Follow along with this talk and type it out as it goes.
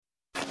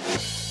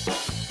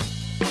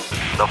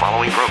The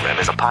following program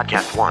is a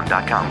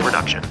podcast1.com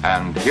production.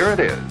 And here it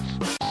is.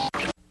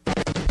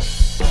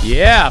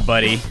 Yeah,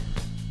 buddy.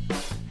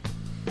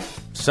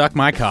 Suck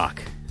my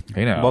cock.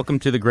 Hey now. Welcome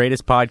to the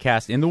greatest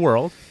podcast in the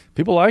world.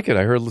 People like it.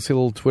 I heard see a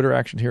little Twitter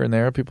action here and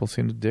there. People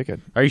seem to dig it.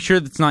 Are you sure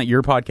that's not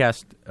your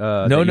podcast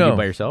that you do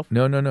by yourself?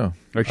 No. Are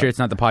you sure it's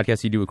not the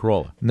podcast you do with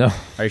Corolla? No.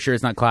 Are you sure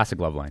it's not Classic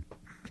Loveline?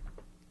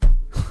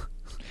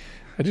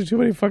 I do too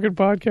many fucking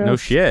podcasts. No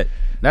shit.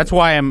 That's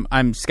why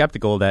I'm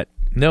skeptical that...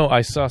 No,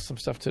 I saw some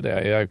stuff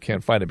today. I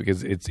can't find it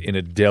because it's in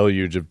a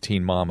deluge of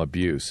teen mom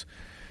abuse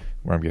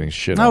where I'm getting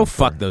shit on. Oh,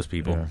 fuck those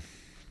people.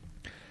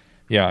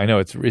 Yeah, I know.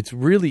 It's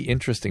really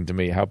interesting to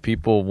me how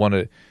people want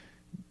to...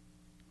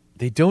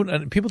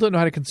 People don't know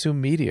how to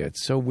consume media.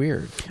 It's so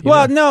weird.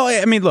 Well, no,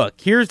 I mean, look,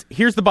 here's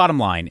the bottom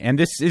line, and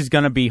this is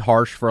going to be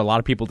harsh for a lot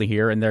of people to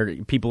hear,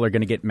 and people are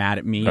going to get mad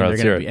at me,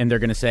 and they're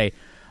going to say,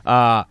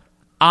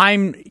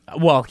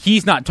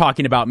 he's not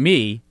talking about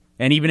me,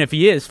 and even if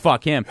he is,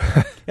 fuck him.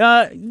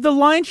 The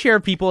lion's share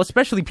of people,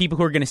 especially people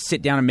who are going to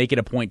sit down and make it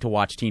a point to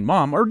watch Teen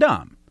Mom, are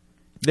dumb.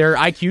 Their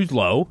IQ's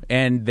low,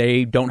 and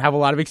they don't have a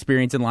lot of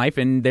experience in life,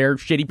 and they're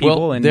shitty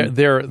people. Well, and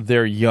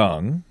they're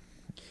young.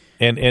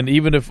 And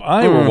even if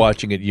I were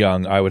watching it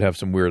young, I would have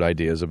some weird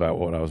ideas about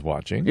what I was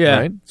watching. Yeah.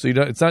 Right? So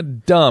it's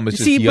not dumb. It's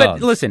just young.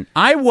 But listen,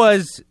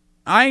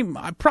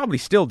 I'm probably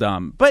still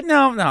dumb, but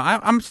no,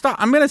 I'm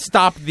going to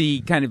stop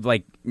the kind of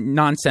like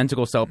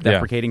nonsensical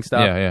self-deprecating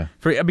stuff. Yeah.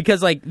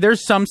 Because like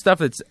there's some stuff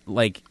that's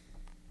like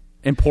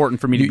important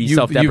for me to be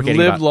self-deprecating.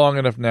 You've lived long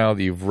enough now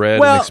that you've read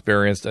and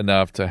experienced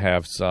enough to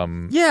have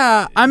some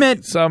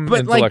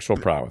intellectual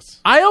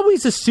prowess. I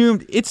always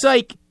assumed it's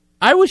like.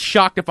 I was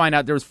shocked to find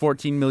out there was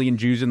 14 million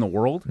Jews in the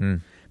world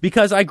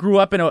because I grew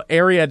up in an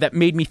area that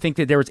made me think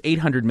that there was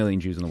 800 million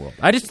Jews in the world.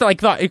 I just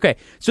thought, okay,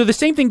 so the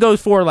same thing goes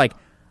for like,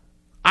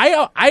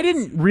 I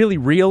didn't really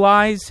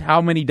realize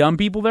how many dumb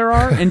people there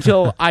are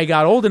until I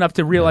got old enough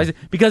to realize it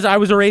because I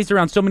was raised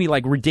around so many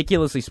like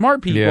ridiculously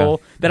smart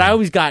people that I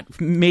always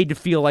got made to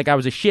feel like I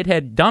was a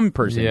shithead dumb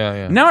person.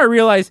 Now I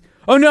realize,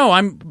 oh no,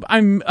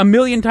 I'm a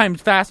million times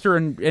faster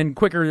and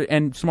quicker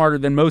and smarter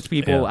than most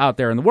people out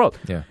there in the world.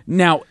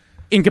 Now,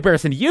 in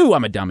comparison to you,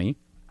 I'm a dummy,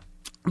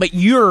 but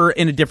you're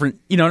in a different,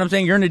 you know what I'm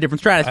saying? You're in a different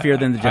stratosphere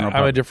than the general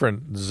public. I'm a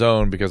different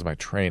zone because of my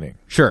training.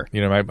 Sure.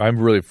 You know, I'm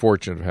really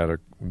fortunate to have had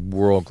a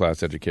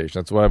world-class education.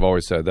 That's what I've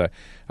always said. That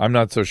I'm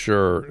not so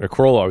sure.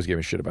 Corolla always gave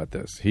me shit about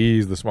this.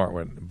 He's the smart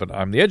one, but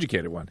I'm the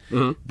educated one.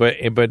 Mm-hmm. But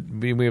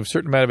when we have a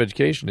certain amount of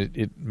education,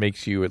 it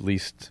makes you at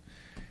least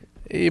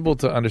able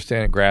to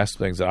understand and grasp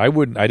things that I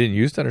didn't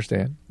used to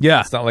understand.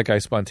 Yeah. It's not like I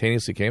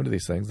spontaneously came to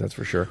these things, that's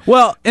for sure.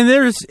 Well, and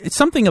there's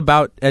something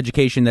about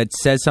education that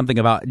says something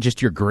about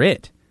just your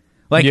grit.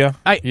 Like, yeah.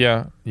 You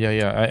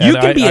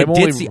can be a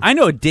ditzy. I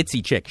know a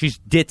ditzy chick. She's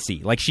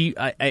ditzy. Like she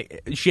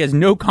has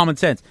no common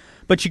sense,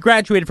 but she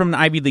graduated from an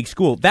Ivy League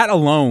school. That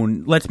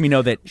alone lets me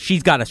know that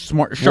she's got a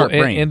sharp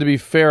brain. And to be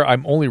fair,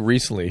 I'm only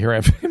recently here.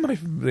 I'm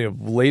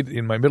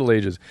in my middle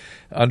ages,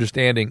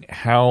 understanding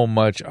how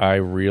much I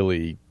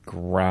really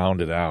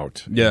grounded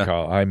out. Yeah,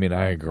 I mean,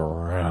 I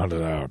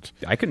grounded out.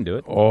 I couldn't do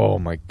it. Oh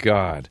my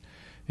God!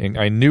 And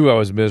I knew I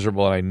was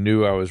miserable, and I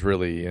knew I was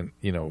really,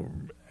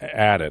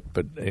 at it.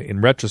 But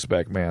in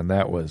retrospect, man,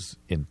 that was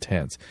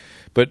intense.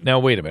 But now,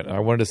 wait a minute. I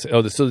wanted to say,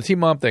 so the Teen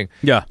Mom thing.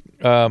 Yeah.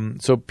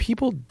 So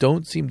people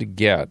don't seem to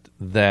get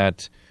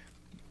that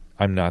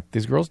I'm not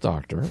these girls'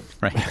 doctor.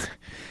 Right.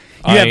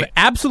 You have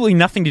absolutely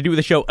nothing to do with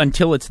the show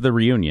until it's the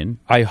reunion.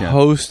 I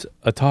host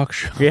a talk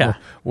show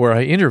where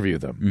I interview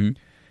them. Mm-hmm.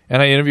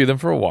 And I interview them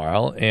for a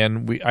while,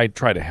 and I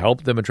try to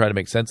help them and try to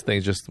make sense of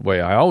things just the way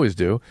I always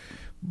do.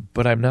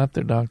 But I'm not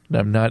their doctor.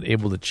 I'm not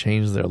able to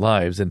change their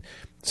lives. And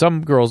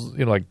some girls,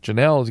 like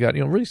Janelle, has got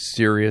really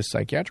serious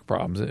psychiatric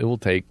problems. It will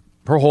take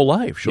her whole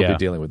life. She'll be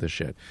dealing with this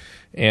shit.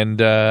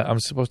 And I'm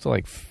supposed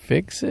to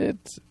fix it.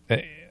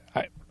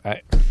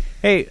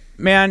 Hey,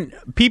 man,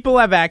 people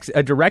have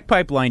a direct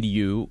pipeline to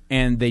you,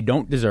 and they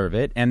don't deserve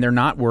it, and they're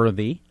not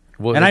worthy.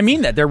 Well, and I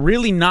mean that. They're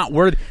really not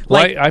worthy.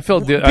 I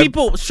felt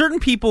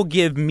certain people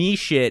give me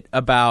shit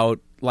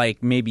about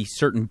maybe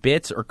certain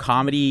bits or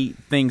comedy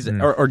things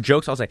or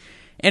jokes, I'll say.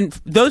 And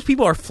those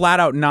people are flat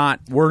out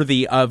not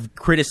worthy of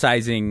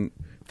criticizing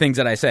things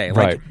that I say.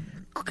 Right.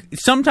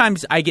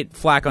 Sometimes I get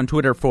flack on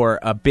Twitter for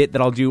a bit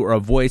that I'll do or a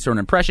voice or an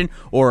impression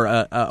or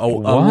a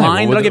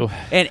line that I'll give.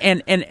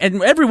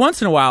 And every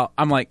once in a while,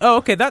 I'm like, oh,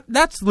 okay,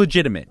 that's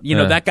legitimate.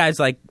 That guy's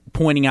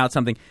pointing out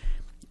something.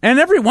 And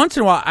every once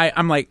in a while,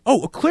 I'm like,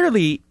 oh,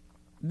 clearly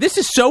this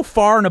is so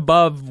far and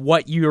above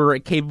what you're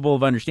capable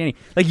of understanding.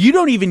 You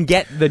don't even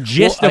get the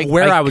gist of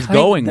where I was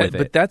going with it.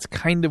 But that's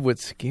kind of what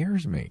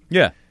scares me.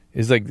 Yeah.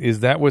 Is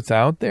that what's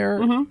out there?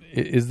 Mm-hmm.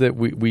 Is that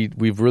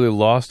we've really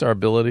lost our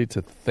ability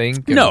to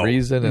think and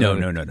reason?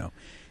 No.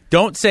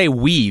 Don't say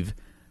we've.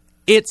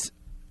 It's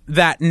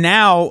that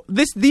now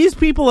these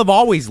people have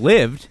always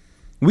lived.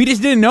 We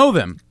just didn't know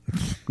them.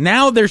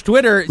 Now there's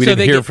Twitter. We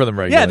didn't hear from them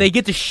regularly. Yeah, they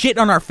get to shit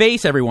on our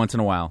face every once in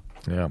a while.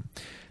 Yeah.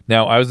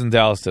 Now, I was in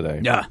Dallas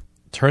today. Yeah.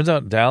 Turns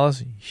out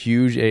Dallas,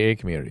 huge AA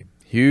community.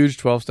 Huge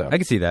 12-step. I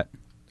can see that.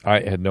 I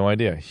had no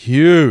idea.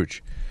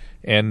 Huge.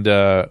 and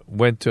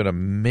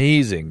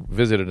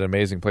visited an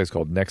amazing place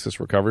called Nexus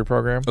Recovery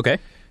Program. Okay.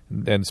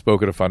 And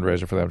spoke at a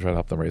fundraiser for them, trying to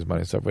help them raise money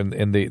and stuff.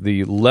 And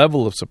the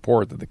level of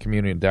support that the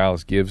community in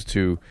Dallas gives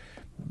to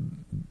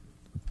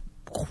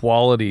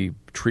quality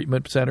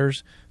treatment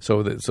centers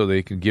so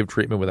they can give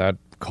treatment without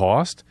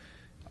cost,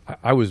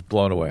 I was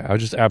blown away. I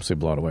was just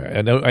absolutely blown away.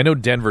 I know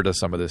Denver does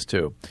some of this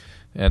too.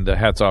 And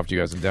hats off to you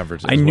guys in Denver.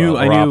 I knew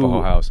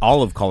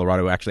all of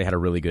Colorado actually had a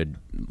really good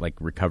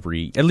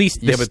recovery. At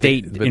least the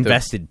state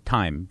invested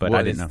time, but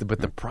I didn't know. But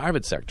the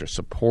private sector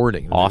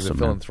supporting awesome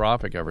the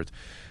philanthropic efforts.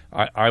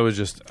 I was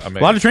just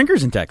amazed. A lot of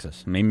drinkers in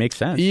Texas. I mean, makes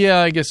sense. Yeah,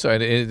 I guess so.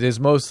 And it is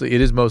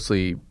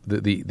mostly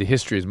the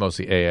history is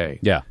mostly AA.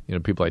 Yeah,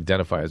 people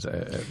identify as.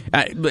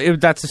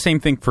 That's the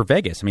same thing for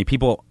Vegas. I mean,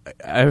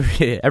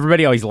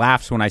 everybody always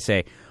laughs when I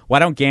say, "Well, I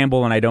don't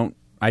gamble and I don't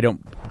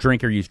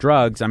drink or use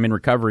drugs. I'm in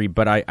recovery,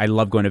 but I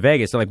love going to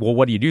Vegas." They're like, "Well,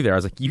 what do you do there?" I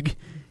was like,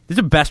 "This is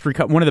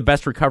one of the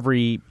best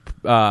recovery,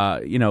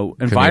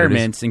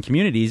 environments and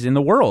communities in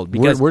the world."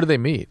 Because where do they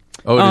meet?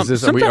 Oh,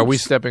 are we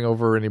stepping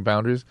over any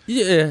boundaries?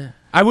 Yeah,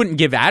 I wouldn't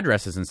give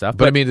addresses and stuff.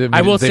 But I mean,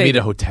 I will say meet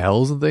at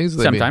hotels and things.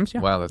 Sometimes,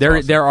 yeah. Wow, that's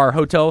awesome. There are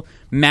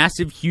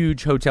massive,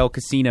 huge hotel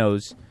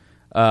casinos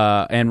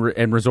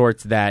and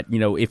resorts that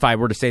if I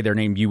were to say their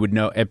name, you would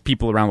know.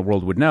 People around the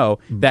world would know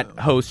that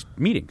host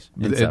meetings.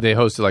 They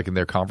host it like in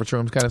their conference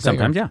rooms, kind of thing.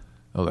 Sometimes, yeah.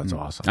 Oh, that's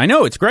awesome. I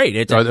know, it's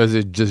great.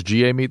 Does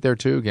GA meet there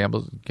too?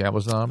 Gamblers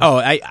Anonymous? Oh,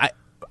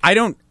 I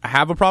don't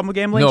have a problem with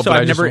gambling, no, so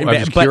but I've never. I'm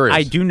just but curious.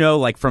 I do know,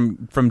 like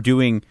from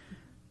doing.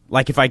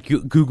 Like if I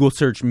Google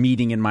search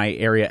meeting in my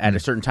area at a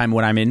certain time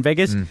when I'm in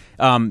Vegas,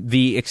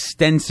 the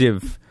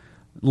extensive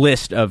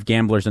list of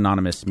Gamblers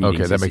Anonymous meetings.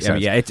 Okay, that makes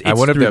sense. Yeah, it's I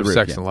wonder if they have the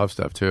sex roof, and love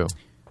stuff too.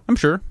 I'm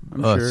sure.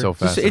 It's so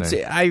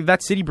fascinating.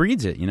 That city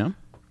breeds it,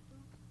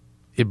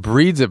 It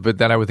breeds it, but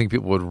then I would think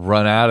people would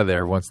run out of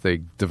there once they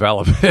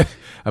develop it.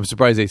 I'm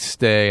surprised they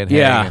stay and hang.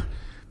 Yeah.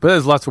 But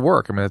there's lots of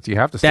work. I mean, you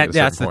have to stay.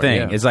 That's the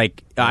thing. Yeah. Is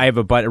like I have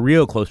a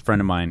real close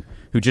friend of mine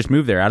who just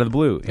moved there out of the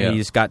blue, and he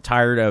just got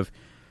tired of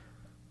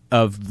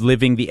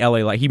living the LA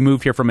life. He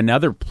moved here from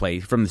another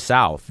place from the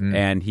South,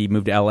 and he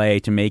moved to LA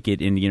to make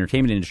it in the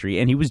entertainment industry,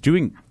 and he was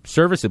doing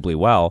serviceably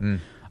well.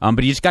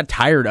 But he just got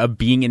tired of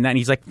being in that, and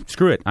he's like,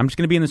 screw it. I'm just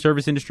going to be in the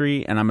service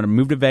industry, and I'm going to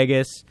move to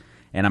Vegas,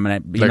 and I'm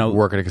going to,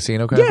 work at a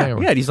casino kind of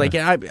thing? Yeah, and he's like,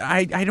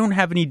 I don't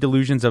have any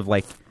delusions of,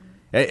 like,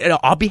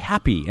 I'll be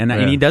happy. And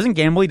he doesn't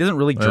gamble. He doesn't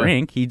really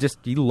drink. He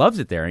loves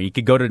it there. And he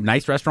could go to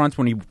nice restaurants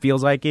when he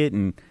feels like it,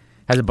 and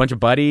has a bunch of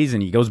buddies,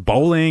 and he goes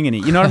bowling, and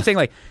you know what I'm saying?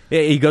 Like,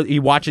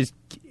 he watches.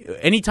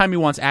 Anytime he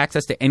wants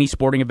access to any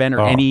sporting event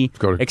or any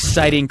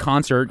exciting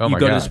concert, you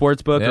go to the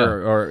sports book,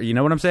 or you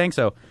know what I'm saying?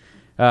 So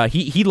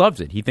he loves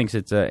it. He thinks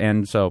it's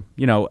and so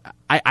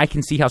I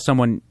can see how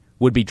someone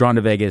would be drawn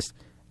to Vegas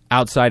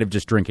outside of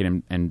just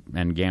drinking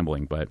and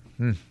gambling, but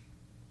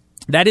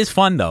that is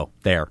fun though.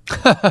 There,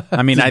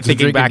 I mean, I'm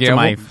thinking back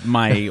to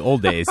my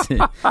old days.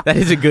 That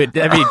is a good.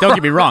 I mean, don't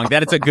get me wrong.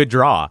 That is a good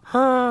draw.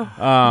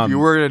 If you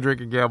were going to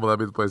drink and gamble, that'd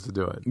be the place to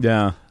do it.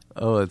 Yeah.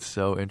 Oh, it's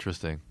so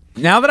interesting.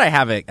 Now that I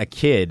have a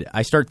kid,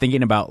 I start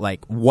thinking about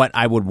like what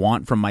I would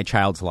want from my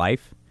child's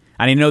life.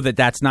 And I know that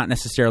that's not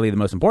necessarily the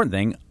most important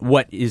thing.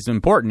 What is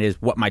important is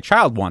what my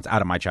child wants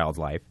out of my child's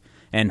life,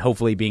 and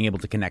hopefully being able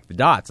to connect the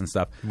dots and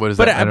stuff. What is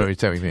that? I don't know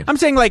what you mean. I'm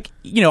saying, like,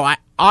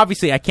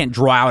 obviously I can't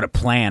draw out a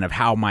plan of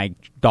how my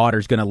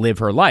daughter's going to live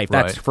her life.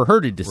 That's for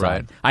her to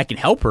decide. Right. I can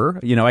help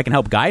her. I can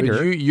help guide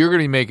her. You're going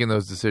to be making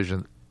those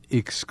decisions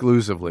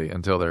exclusively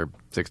until they're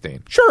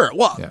 16. Sure.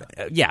 Well,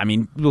 yeah. I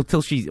mean,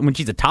 when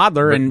she's a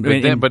toddler,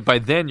 but by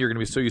then you're going to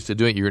be so used to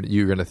doing it,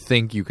 you're going to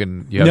think you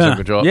have some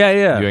control.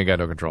 Yeah. You ain't got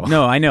no control.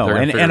 No, I know.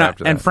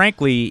 And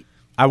frankly,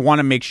 I want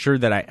to make sure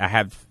that I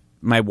have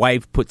my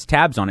wife puts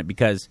tabs on it,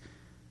 because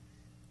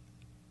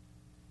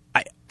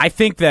I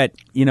think that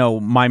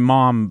my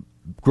mom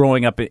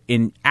growing up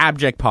in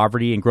abject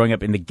poverty and growing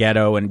up in the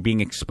ghetto and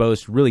being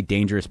exposed to really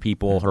dangerous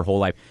people her whole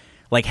life,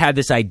 like, had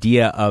this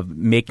idea of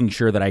making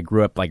sure that I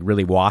grew up, like,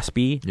 really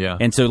waspy. Yeah.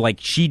 And so, like,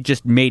 she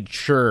just made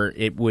sure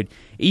it would,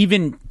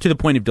 even to the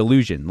point of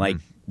delusion, like,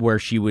 where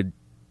she would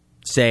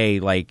say,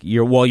 like,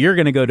 you're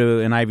going to go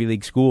to an Ivy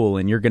League school,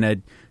 and you're going to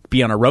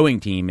be on a rowing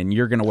team, and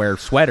you're going to wear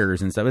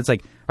sweaters and stuff. It's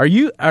like, are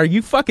you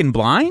fucking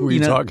blind? Who are you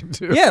talking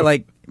to? Yeah,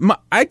 like,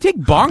 I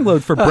take bong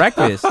loads for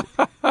breakfast.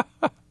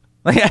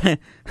 Like,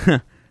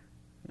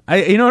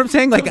 you know what I'm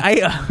saying? Like,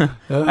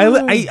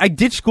 I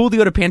ditched school to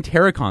go to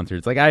Pantera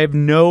concerts. Like, I have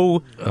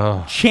no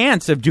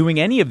chance of doing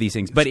any of these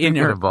things. But in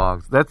her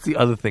bongs, that's the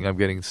other thing I'm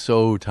getting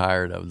so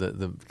tired of,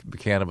 the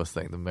cannabis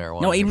thing, the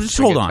marijuana. No, just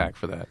hold on.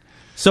 For that.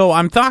 So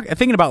I'm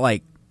thinking about,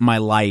 like, my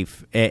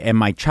life and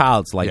my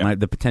child's life,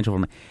 the potential for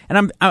my,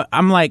 and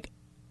I'm like,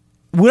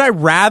 would I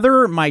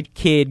rather my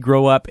kid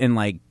grow up and,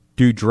 like,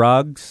 do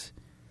drugs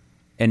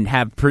and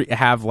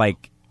have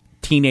like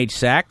teenage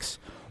sex,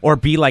 or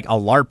be like a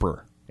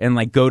LARPer and,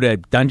 like, go to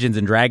Dungeons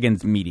and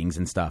Dragons meetings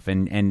and stuff,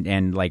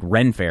 and like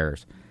Ren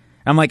fairs?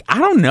 I'm like, I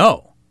don't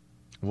know.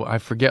 Well, I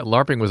forget.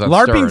 LARPing was on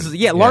LARPing's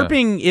Stern.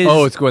 LARPing is.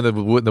 Oh, it's going to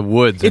the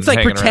woods. It's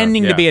like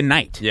pretending to be a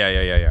knight.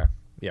 Yeah.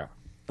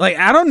 Like,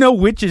 I don't know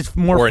which is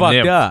more Or a fucked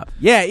nymph. up.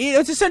 Yeah,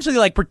 it's essentially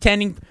like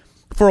pretending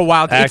for a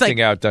while.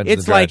 Acting out Dungeons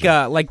It's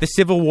and like the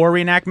Civil War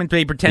reenactment.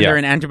 They pretend they're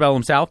in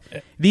antebellum South.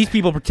 These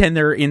people pretend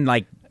they're in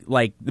like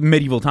the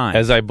medieval times.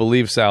 As I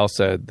believe Sal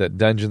said, that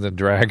Dungeons and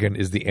Dragon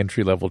is the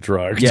entry-level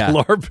drug to Yeah.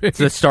 LARPing. It's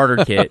a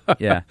starter kit.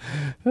 Yeah.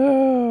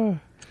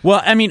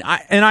 Well, I mean,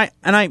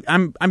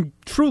 I'm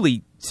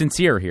truly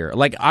sincere here.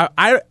 Like,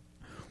 I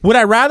would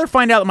I rather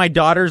find out that my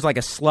daughter's like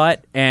a slut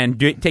and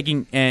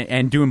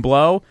doing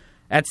blow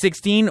at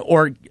 16,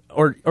 or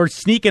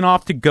sneaking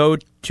off to go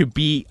to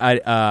be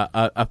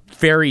a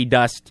fairy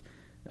dust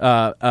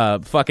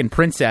fucking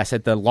princess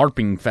at the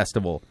LARPing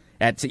festival.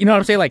 You know what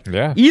I'm saying? Like,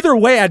 either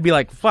way, I'd be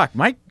like, fuck,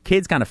 my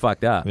kid's kind of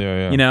fucked up.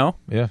 Yeah. You know?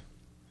 Yeah.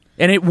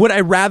 And would I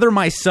rather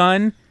my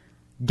son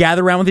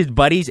gather around with his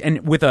buddies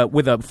and with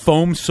a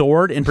foam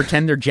sword and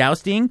pretend they're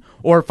jousting,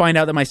 or find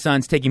out that my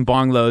son's taking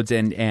bong loads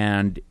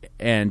and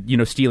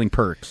stealing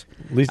perks?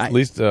 At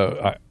least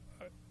I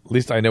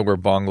know where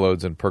bong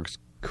loads and perks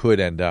could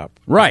end up.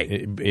 Right.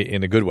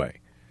 In a good way.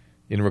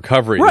 In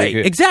recovery. Right,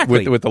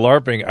 exactly. With the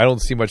LARPing, I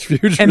don't see much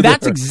future And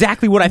that's there.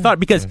 exactly what I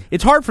thought, because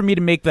it's hard for me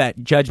to make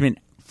that judgment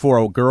for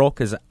a girl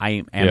because I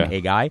am a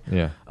guy.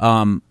 Yeah.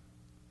 And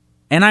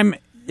I'm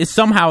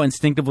somehow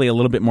instinctively a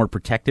little bit more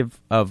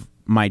protective of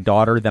my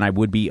daughter than I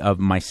would be of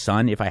my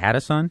son if I had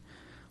a son.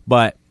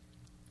 But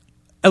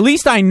at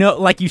least I know,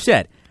 like you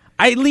said,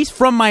 I at least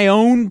from my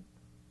own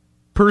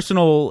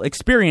personal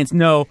experience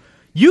know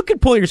you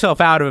could pull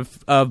yourself out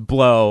of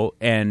blow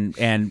and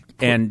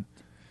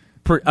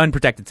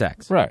unprotected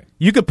sex. Right.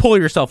 You could pull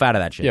yourself out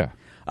of that shit. Yeah.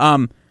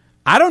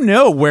 I don't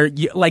know where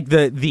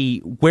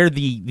the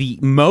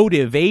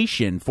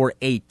motivation for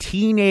a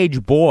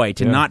teenage boy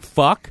to not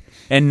fuck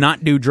and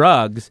not do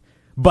drugs,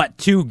 but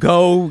to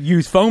go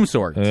use foam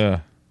swords.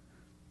 Yeah.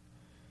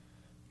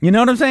 You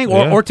know what I'm saying?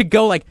 Yeah. Or to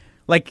go like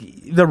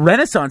the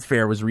Renaissance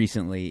Fair was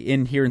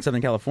recently here in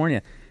Southern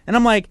California, and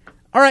I'm like,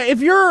 all right,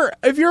 if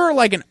you're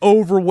like an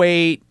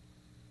overweight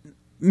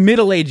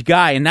middle-aged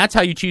guy and that's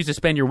how you choose to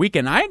spend your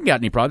weekend, I ain't got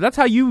any problem. That's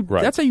how you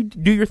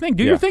do your thing.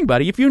 Do your thing,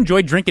 buddy. If you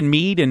enjoy drinking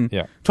mead and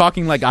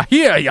talking like,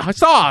 I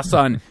saw,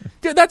 son.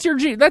 Dude, that's your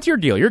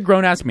deal. You're a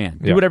grown-ass man.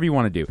 Do whatever you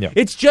want to do. Yeah.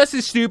 It's just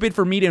as stupid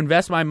for me to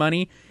invest my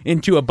money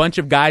into a bunch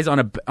of guys on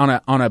a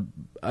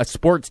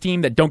sports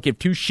team that don't give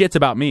two shits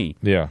about me.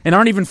 Yeah. And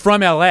aren't even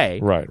from LA.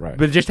 Right.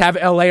 But just have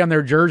LA on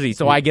their jersey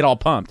so I get all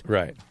pumped.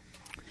 Right.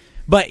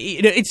 But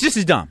it's just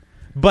as dumb.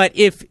 But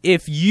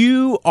if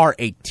you are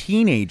a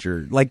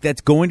teenager, like,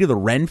 that's going to the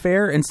Ren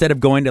Fair instead of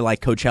going to,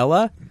 like,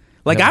 Coachella,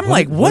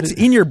 like, what's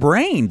in your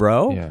brain,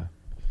 bro? Yeah.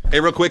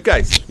 Hey, real quick,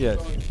 guys. Yeah.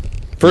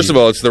 First of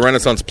all, it's the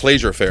Renaissance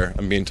Pleasure Fair,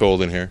 I'm being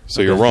told in here.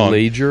 So you're wrong.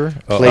 Pleasure?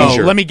 Oh,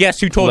 Pleasure. let me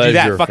guess who told you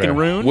that, Pleasure fucking fair.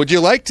 Rune? Would you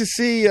like to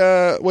see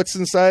what's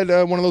inside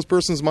one of those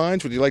person's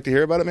minds? Would you like to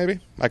hear about it,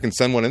 maybe? I can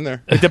send one in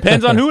there. It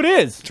depends on who it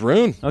is. It's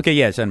Rune. Okay,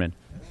 yeah, send him in.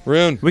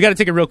 Rune. We got to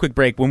take a real quick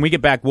break. When we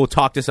get back, we'll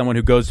talk to someone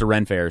who goes to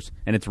Ren Fairs,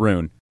 and it's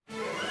Rune.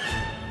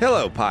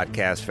 Hello,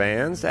 podcast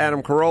fans.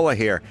 Adam Carolla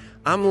here.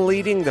 I'm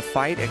leading the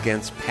fight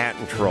against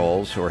patent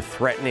trolls who are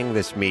threatening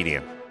this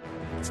medium.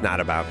 It's not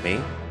about me.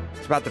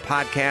 It's about the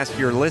podcast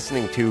you're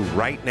listening to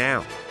right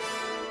now.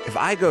 If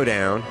I go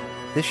down,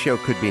 this show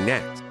could be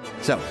next.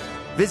 So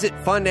visit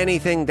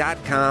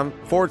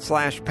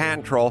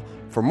fundanything.com/patent troll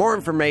for more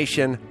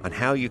information on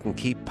how you can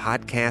keep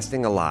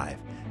podcasting alive.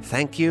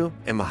 Thank you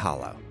and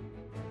mahalo.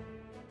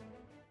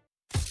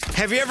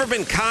 Have you ever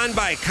been conned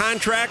by a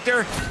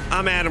contractor?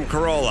 I'm Adam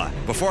Carolla.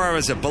 Before I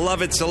was a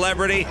beloved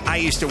celebrity, I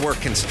used to work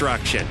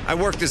construction. I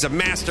worked as a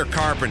master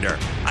carpenter.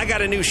 I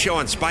got a new show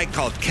on Spike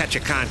called Catch a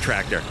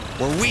Contractor,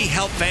 where we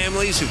help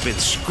families who've been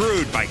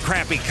screwed by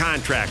crappy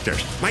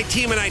contractors. My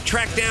team and I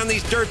track down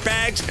these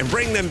dirtbags and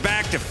bring them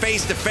back to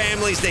face the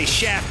families they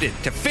shafted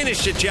to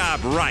finish the job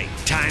right.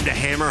 Time to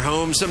hammer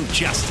home some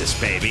justice,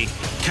 baby.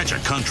 Catch a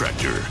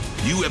Contractor.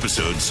 New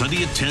episode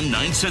Sunday at 10,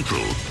 9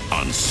 Central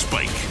on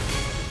Spike.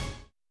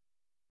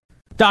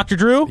 Dr.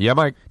 Drew? Yeah,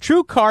 Mike.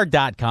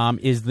 TrueCar.com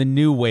is the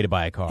new way to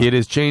buy a car. It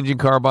is changing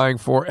car buying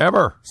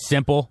forever.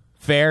 Simple,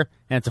 fair,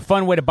 and it's a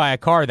fun way to buy a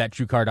car, that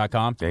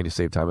TrueCar.com. And you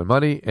save time and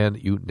money, and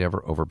you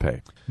never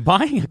overpay.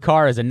 Buying a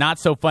car is a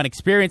not-so-fun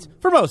experience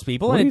for most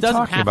people, What and are it you doesn't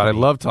talking have about? to I be.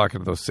 love talking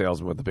to those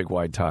salesmen with the big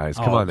wide ties.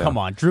 Come on now. Come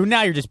on, Drew.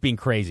 Now you're just being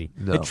crazy.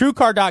 No. At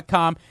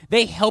TrueCar.com,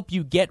 they help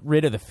you get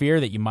rid of the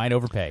fear that you might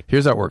overpay.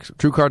 Here's how it works.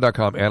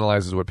 TrueCar.com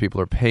analyzes what people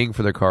are paying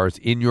for their cars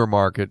in your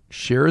market,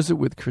 shares it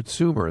with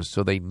consumers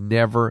so they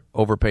never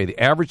overpay. The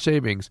average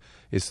savings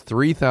is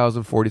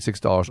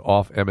 $3,046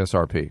 off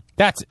MSRP.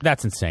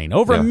 That's insane.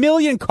 Over 1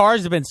 million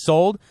cars have been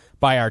sold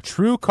by our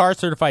True Car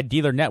Certified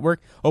Dealer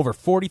Network. Over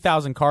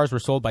 40,000 cars were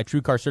sold by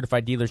True Car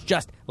Certified Dealers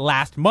just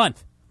last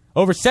month.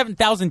 Over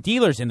 7,000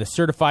 dealers in the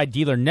Certified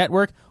Dealer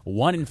Network.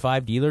 1 in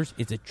 5 dealers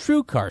is a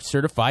True Car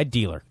Certified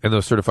Dealer. And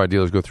those certified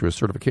dealers go through a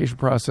certification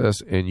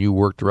process, and you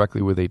work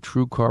directly with a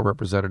True Car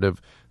representative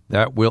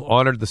that will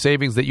honor the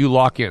savings that you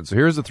lock in. So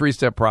here's the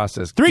 3-step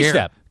process.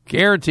 3-step.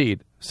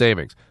 Guaranteed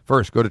savings.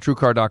 First, go to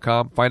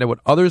TrueCar.com. Find out what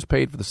others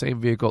paid for the same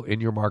vehicle in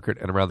your market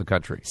and around the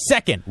country.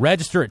 Second,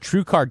 register at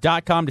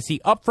TrueCar.com to see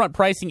upfront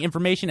pricing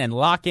information and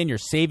lock in your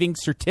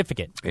savings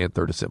certificate. And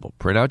third is simple.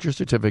 Print out your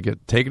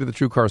certificate, take it to the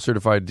TrueCar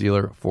certified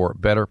dealer for a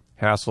better,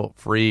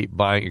 hassle-free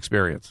buying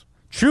experience.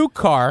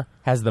 TrueCar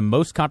has the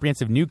most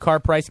comprehensive new car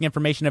pricing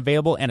information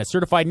available and a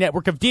certified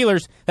network of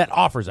dealers that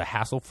offers a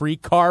hassle-free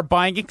car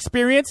buying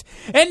experience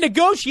and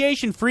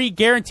negotiation-free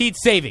guaranteed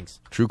savings.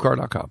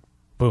 TrueCar.com.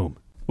 Boom.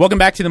 Welcome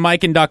back to the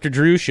Mike and Dr.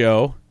 Drew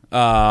show.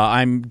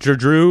 I'm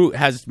Drew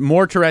has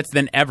more Tourette's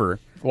than ever.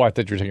 Well, I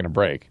thought you were taking a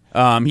break.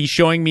 He's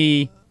showing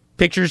me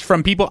pictures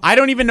from people. I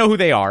don't even know who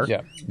they are.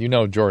 Yeah, you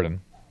know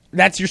Jordan.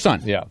 That's your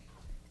son. Yeah.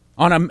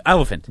 On an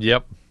elephant.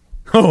 Yep.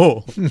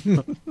 Oh. Is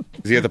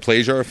he at the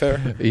Pleasure Affair?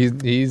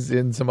 He's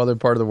in some other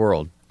part of the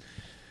world.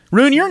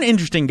 Rune, you're an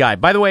interesting guy.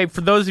 By the way, for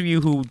those of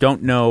you who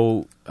don't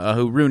know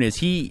who Rune is,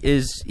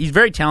 he's a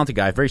very talented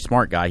guy, very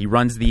smart guy. He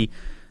runs the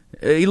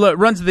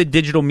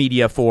digital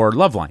media for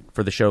Loveline,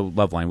 for the show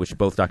Loveline, which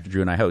both Dr.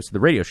 Drew and I host, the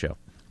radio show.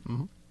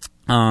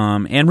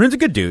 Mm-hmm. And Rune's a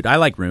good dude. I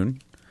like Rune.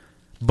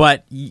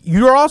 But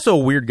you're also a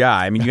weird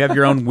guy. I mean, you have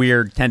your own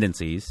weird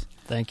tendencies.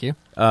 Thank you.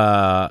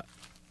 I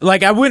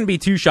wouldn't be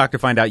too shocked to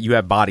find out you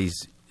have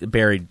bodies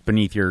buried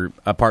beneath your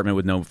apartment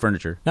with no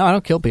furniture. No, I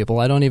don't kill people.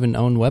 I don't even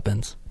own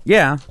weapons.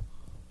 Yeah.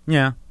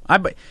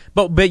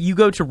 But you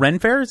go to Ren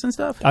fairs and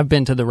stuff? I've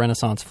been to the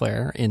Renaissance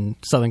Fair in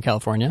Southern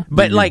California.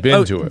 But You've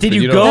been to it, did but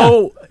you you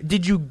go?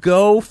 Did you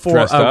go for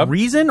Dressed a up?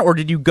 reason, or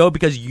did you go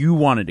because you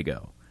wanted to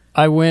go?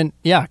 I went,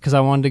 because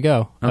I wanted to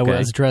go. Okay. I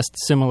was dressed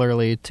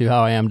similarly to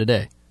how I am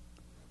today.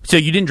 So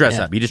you didn't dress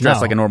Yeah. up. You just dressed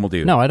No. like a normal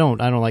dude. No, I don't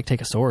like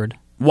take a sword.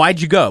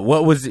 Why'd you go?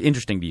 What was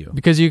interesting to you?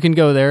 Because you can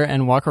go there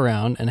and walk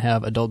around and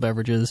have adult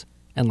beverages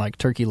and like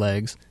turkey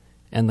legs,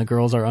 and the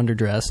girls are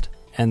underdressed,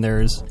 and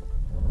there's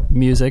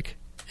music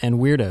and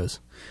weirdos.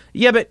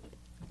 Yeah, but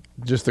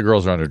Just the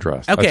girls are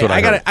underdressed. okay, That's what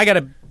I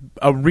got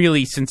a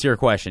really sincere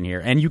question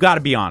here, and you got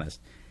to be honest.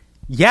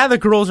 Yeah, the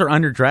girls are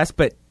underdressed,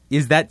 but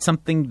is that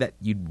something that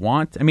you'd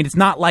want? I mean, it's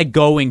not like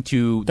going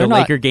to the They're not.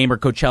 Laker game or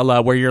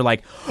Coachella where you're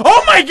like,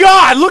 oh my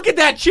God, look at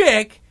that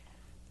chick.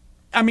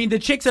 I mean, the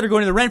chicks that are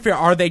going to the Ren Fair,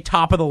 are they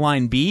top of the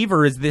line beeve,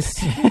 or is this?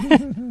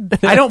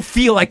 I don't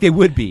feel like they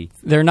would be.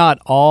 They're not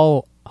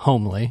all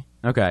homely.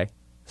 Okay.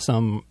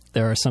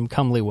 There are some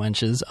comely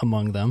wenches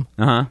among them.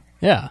 Uh huh.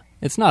 Yeah,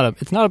 it's not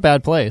a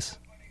bad place.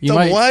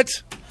 What?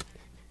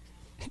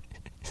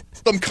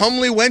 Some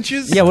comely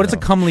wenches? Yeah. What is a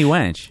comely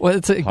wench? Well,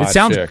 it It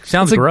sounds chick.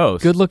 sounds it's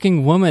gross. a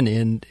good-looking woman,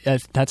 and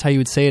that's how you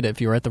would say it if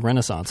you were at the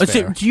Renaissance So,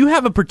 Fair. do you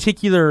have a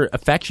particular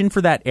affection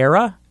for that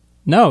era?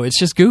 No, it's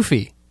just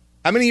goofy.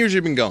 How many years have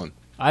you been going?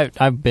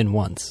 I've been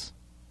once.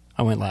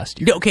 I went last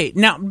year. Okay,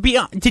 now,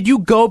 did you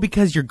go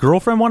because your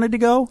girlfriend wanted to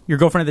go? Your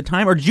girlfriend at the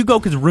time? Or did you go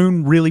because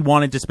Rune really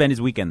wanted to spend his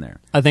weekend there?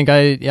 I think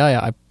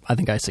I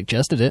think I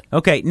suggested it,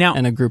 Okay, now...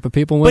 and a group of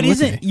people went but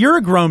with me. you're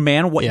a grown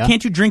man. Yeah.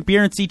 Can't you drink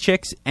beer and see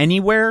chicks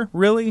anywhere,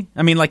 really?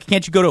 I mean, like,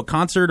 can't you go to a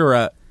concert or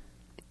a...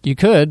 You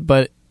could,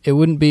 but it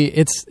wouldn't be.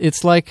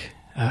 It's like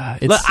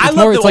Look, I love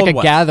more. the It's like Old a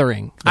West.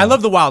 gathing. I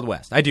love the Wild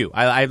West. I do.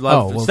 I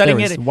love well, studying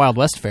if there it. was Wild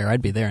West Fair,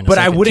 I'd be there. In a But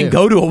I second, wouldn't too.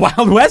 go to a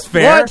Wild West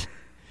fair. What?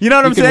 You know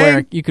what I'm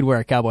saying? You could wear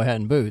a cowboy hat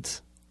and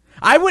boots.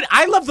 I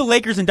love the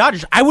Lakers and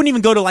Dodgers. I wouldn't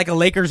even go to like a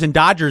Lakers and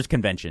Dodgers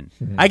convention.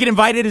 Mm-hmm. I get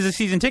invited as a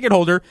season ticket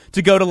holder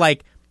to go to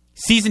like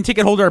season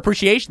ticket holder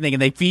appreciation thing,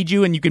 and they feed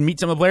you and you can meet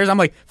some of the players. I'm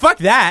like, fuck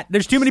that.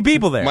 There's too many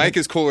people there. Mike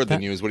is cooler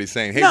than you, is what he's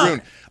saying. Hey, No.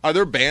 Rune, are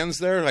there bands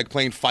there, like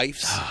playing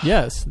fifes?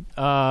 Yes.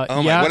 my-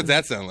 yeah, what does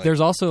that sound like?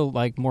 There's also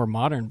like more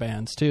modern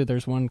bands too.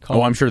 There's one called.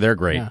 Oh, I'm sure they're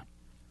great. Yeah.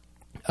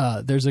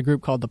 There's a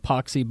group called the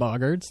Poxy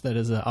Boggards that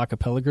is an a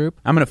cappella group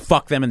I'm gonna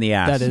fuck them in the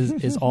ass. that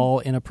is all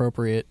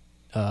inappropriate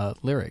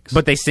lyrics.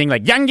 But they sing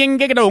like yang yang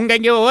gigadong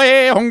gang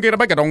away hong get a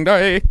bagadong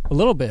day. a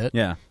little bit.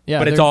 Yeah. Yeah.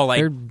 But it's they're- all like-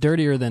 they're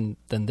dirtier than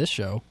this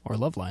show or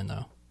Loveline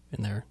though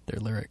in their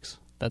lyrics.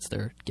 That's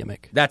their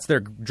gimmick. That's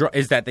their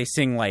is that they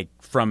sing like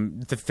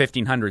from the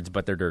 1500s,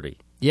 but they're dirty.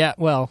 Yeah.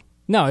 Well,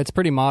 no, it's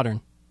pretty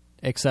modern,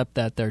 except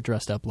that they're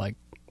dressed up like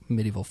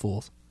medieval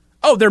fools.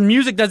 Oh, their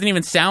music doesn't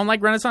even sound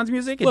like Renaissance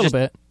music. A little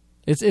bit.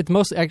 It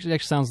most actually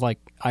sounds like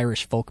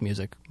Irish folk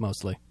music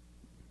mostly.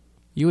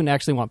 You wouldn't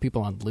actually want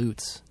people on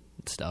lutes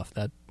and stuff.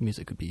 That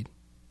music would be.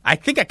 I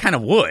think I kind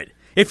of would.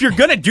 If you're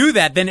gonna do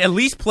that, then at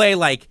least play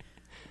like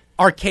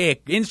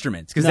archaic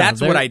instruments, because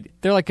that's what I.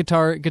 They're like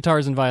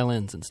guitars and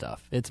violins and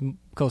stuff. It's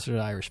closer to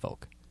Irish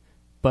folk.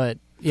 But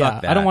yeah,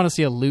 that. I don't want to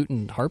see a lute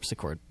and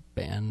harpsichord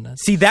band.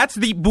 See,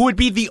 would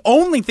be the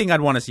only thing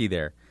I'd want to see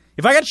there.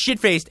 If I got shit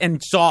faced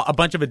and saw a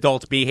bunch of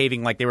adults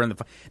behaving like they were in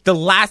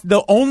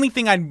the only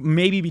thing I'd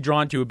maybe be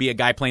drawn to would be a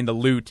guy playing the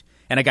lute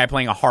and a guy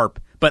playing a harp.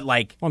 But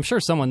like, Well, I'm sure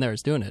someone there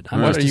is doing it.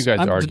 What are you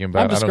guys arguing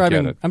about? I don't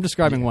get it. I'm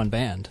describing one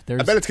band. I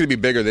bet it's going to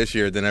be bigger this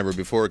year than ever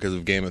before because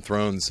of Game of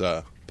Thrones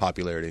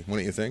popularity.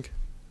 Wouldn't you think?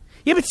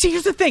 yeah, but see,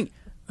 here's the thing.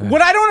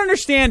 What I don't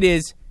understand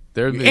is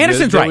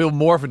Anderson's They right. will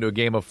morph into a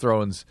Game of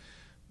Thrones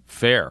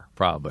fair,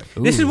 probably.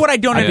 This is what I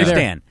don't I'd be there.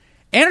 understand.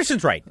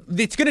 Anderson's right.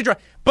 It's going to drive.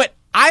 But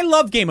I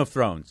love Game of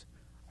Thrones.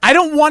 I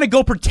don't want to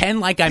go pretend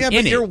like I'm in but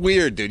it. You're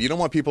weird, dude. You don't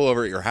want people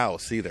over at your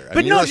house either.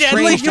 But no,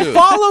 like, you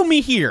follow me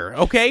here,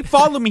 okay?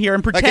 Follow me here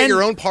and pretend. Like at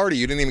your own party,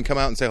 you didn't even come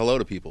out and say hello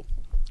to people.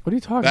 What are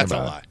you talking about? That's a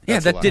lie. Yeah,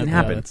 That's a that lie. didn't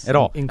happen at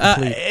all.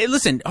 Incomplete.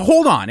 Listen,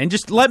 hold on, and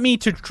just let me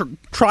to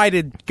try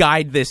to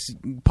guide this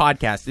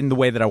podcast in the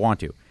way that I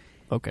want to.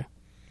 Okay.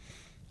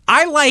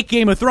 I like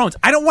Game of Thrones.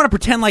 I don't want to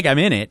pretend like I'm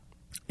in it.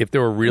 If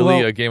there were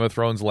really a Game of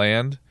Thrones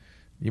land,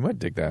 you might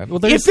dig that. Well,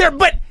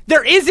 But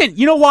there isn't.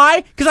 You know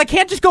why? Because I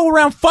can't just go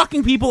around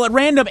fucking people at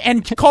random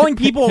and calling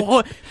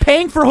people,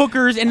 paying for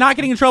hookers and not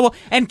getting in trouble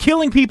and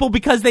killing people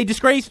because they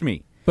disgraced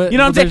me. But, you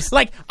know what I'm saying?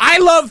 Like,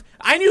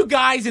 I knew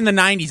guys in the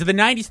 90s. The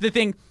 90s, the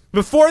thing,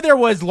 before there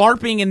was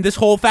LARPing and this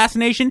whole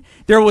fascination,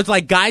 there was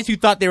like guys who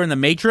thought they were in the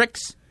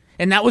Matrix.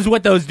 And that was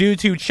what those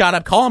dudes who shot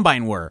up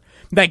Columbine were.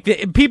 Like,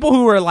 the people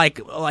who were like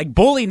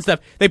bullied and stuff,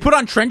 they put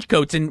on trench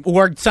coats and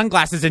wore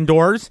sunglasses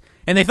indoors,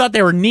 and they thought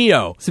they were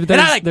Neo. See,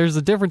 there's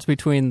a difference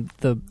between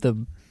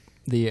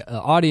the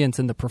audience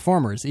and the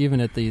performers, even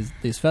at these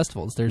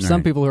festivals. There's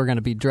some people who are going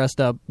to be dressed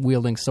up,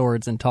 wielding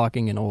swords and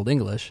talking in Old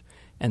English,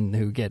 and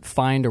who get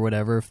fined or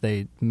whatever if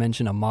they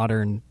mention a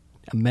modern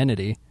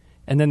amenity.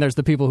 And then there's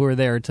the people who are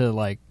there to,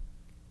 like,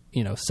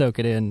 you know, soak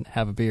it in,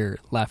 have a beer,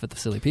 laugh at the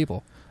silly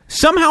people.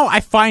 Somehow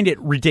I find it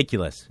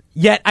ridiculous,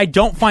 yet I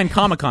don't find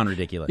Comic-Con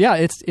ridiculous. Yeah,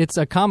 it's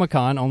a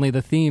Comic-Con, only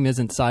the theme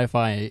isn't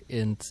sci-fi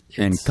in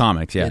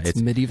comics, yeah. It's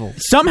medieval.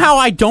 Somehow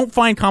I don't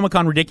find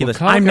Comic-Con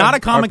ridiculous. I'm not a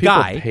comic guy.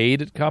 Are people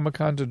paid at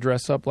Comic-Con to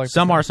dress up like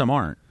Some are, some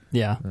aren't.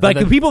 Yeah. Like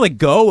the people that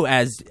go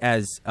as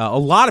a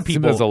lot of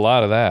people. There's a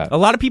lot of that. A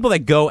lot of people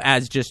that go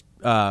as just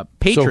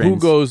patrons. So who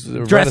goes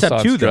dress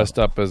up to them? Dressed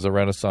up as a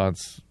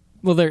Renaissance?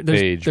 Well,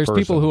 there's person.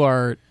 people who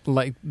are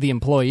like the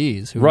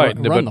employees who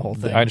run the whole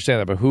thing. I understand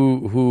that, but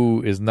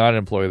who is not an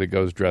employee that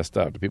goes dressed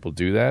up? Do people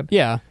do that?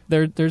 Yeah,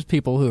 there's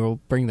people who will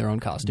bring their own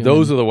costume.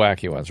 Those are the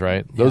wacky ones,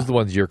 right? Those are the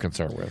ones you're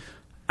concerned with.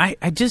 I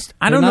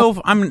don't know if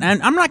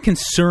I'm not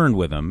concerned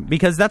with them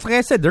because that's like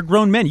I said, they're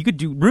grown men.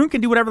 Rune can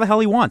do whatever the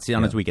hell he wants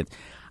on his weekends.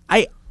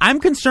 I'm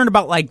concerned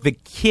about like the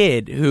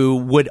kid who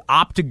would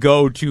opt to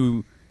go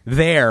to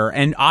there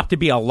and opt to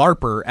be a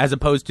LARPer as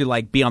opposed to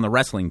like be on the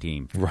wrestling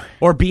team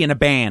or be in a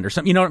band or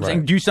something. You know what I'm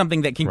saying? Do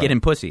something that can get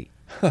him pussy.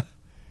 I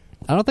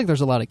don't think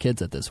there's a lot of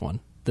kids at this one.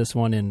 This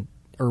one in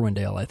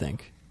Irwindale, I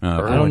think.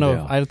 Okay. I don't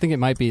know. I think it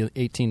might be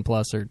 18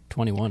 plus or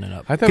 21 and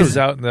up. I thought it was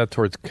out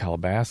towards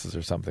Calabasas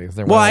or something. Is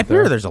there well, one I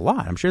hear there's a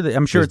lot. I'm sure there's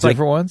it's like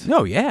different ones.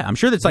 No, yeah, I'm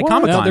sure that's like What?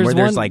 Comic-Con No,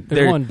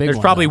 where there's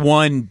probably one.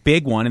 one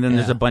big one, and then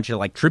there's a bunch of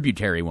like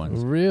tributary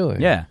ones. Really?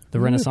 Yeah.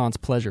 The Renaissance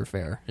Pleasure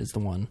Fair is the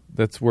one.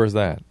 Where's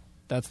that?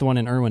 That's the one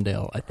in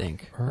Irwindale, I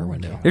think.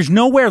 Irwindale. There's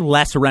nowhere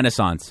less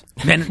Renaissance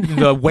than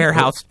the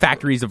warehouse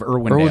factories of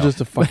Irwindale. Or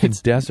just a fucking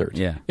desert.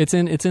 Yeah. It's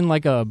in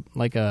like a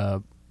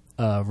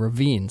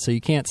ravine, so you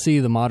can't see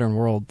the modern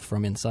world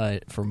from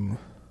inside from.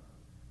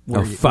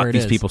 Fuck where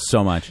these is. people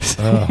so much.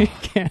 You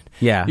can't.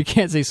 Yeah. You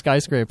can't see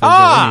skyscrapers. or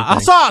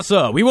anything.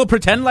 sir. We will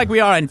pretend like we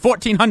are in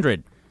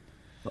 1400.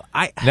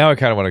 Now I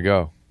kind of want to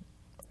go.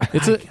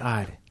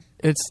 God.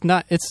 It's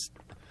not. It's.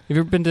 Have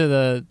you ever been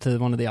to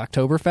one of the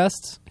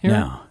Oktoberfests here?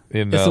 No.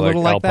 In It's a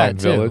little like Alpine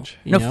that Village. too.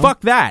 You No, know? fuck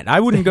that. I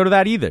wouldn't go to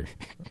that either.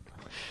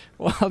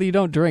 Well, you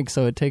don't drink,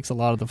 so it takes a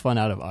lot of the fun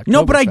out of Oktoberfest.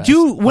 No, but I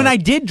do. When but- I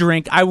did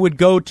drink, I would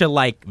go to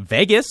like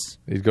Vegas.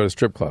 You'd go to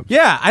strip clubs.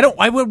 Yeah,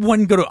 I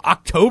wouldn't go to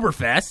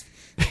Oktoberfest.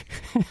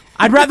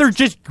 I'd rather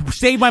just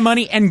save my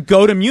money and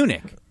go to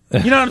Munich.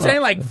 You know what I'm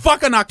saying? Like,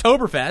 fuck an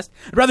Oktoberfest.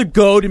 I'd rather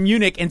go to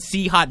Munich and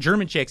see hot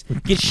German chicks,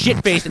 get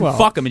shit-faced and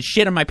fuck them and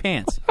shit in my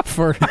pants.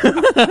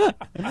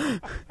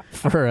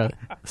 for a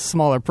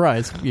smaller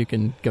price, you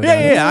can go down.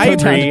 Yeah, I go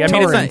down agree. to I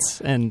mean, it's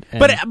Torrance and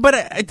but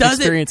it doesn't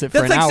experience it for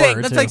that's an like hour saying,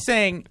 or That's two. like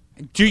saying,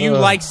 do you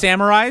like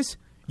samurais?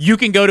 You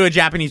can go to a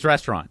Japanese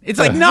restaurant. It's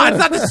like, no, it's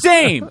not the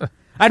same.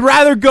 I'd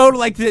rather go to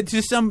like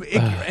to some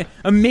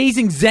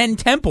amazing Zen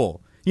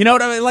temple. You know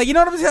what I mean? Like, you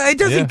know what I'm saying?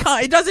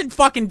 It doesn't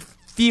fucking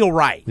feel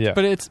right. Yeah.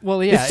 But it's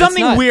It's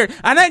something not- weird.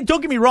 And then,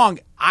 don't get me wrong.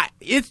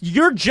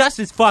 You're just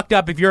as fucked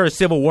up if you're a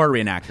Civil War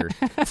reenactor.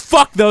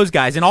 Fuck those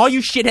guys and all you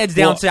shitheads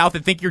down south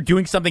that think you're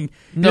doing something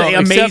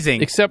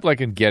amazing. Except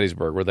like in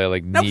Gettysburg, where they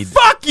like need.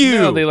 Fuck you.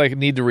 No, they like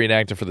need to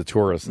reenact it for the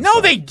tourists. and No,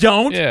 stuff. they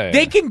don't. Yeah,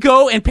 They yeah. can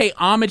go and pay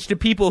homage to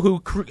people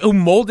who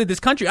molded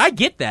this country. I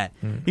get that.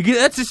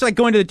 That's just like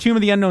going to the Tomb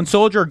of the Unknown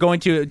Soldier or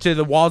going to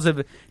the walls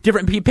of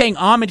different people, paying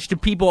homage to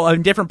people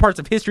in different parts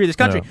of history of this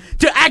country. No.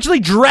 To actually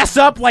dress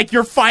up like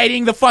you're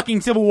fighting the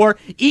fucking Civil War,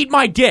 eat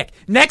my dick.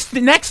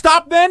 The next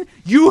stop, then,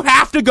 you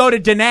have to go to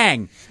Da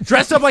Nang.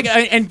 Dress up like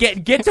and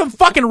get some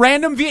fucking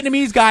random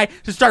Vietnamese guy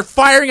to start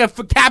firing a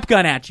cap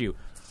gun at you.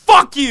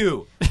 Fuck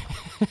you.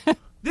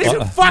 This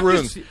is fuck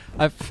Rune. this.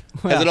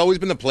 Has it always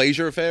been the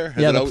Pleasure Fair?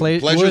 Has Yeah, it the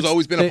Pleasure's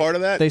always been a part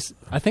of that?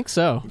 I think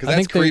so. Because I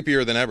that's think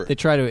creepier than ever. They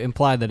try to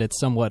imply that it's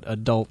somewhat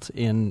adult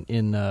in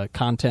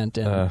content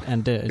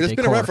and It's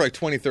been around for like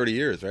 20, 30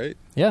 years, right?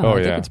 Yeah, Oh, I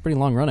think yeah. it's pretty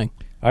long running.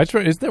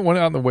 Isn't there one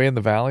out in the way in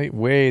the valley,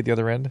 way at the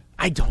other end?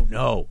 I don't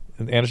know.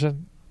 In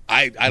Anderson? I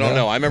I don't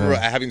know. I remember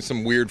having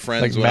some weird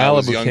friends Like when I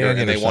was Malibu younger, Canyon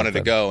and they or wanted to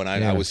something. go, and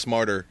I was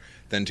smarter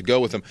than to go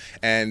with them.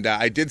 And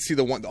I did see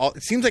the one.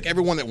 It seems like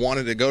everyone that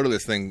wanted to go to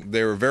this thing,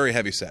 they were very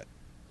heavy set.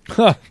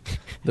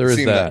 There is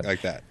Seemed that.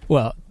 like that.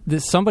 Well,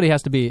 somebody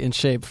has to be in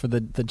shape for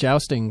the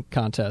jousting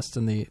contest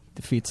and the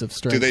feats of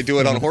strength. Do they do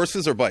it on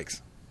horses or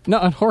bikes? No,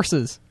 on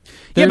horses.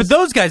 Yeah, but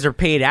those guys are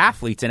paid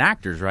athletes and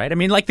actors, right? I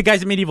mean, like the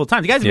guys at Medieval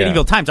Times. The guys at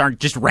Medieval Times aren't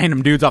just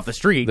random dudes off the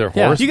street. They're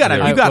Yeah. horse. You gotta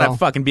well,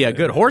 fucking be a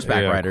good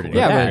horseback rider to do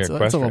Yeah, that. but it's a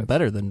little equestrians.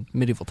 better than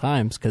Medieval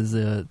Times because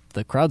the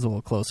crowd's a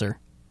little closer.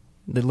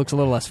 It looks a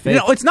little less fake. You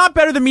know, it's not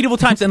better than Medieval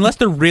Times unless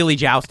they're really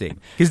jousting,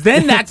 because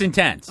then that's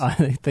intense. I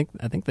think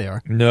they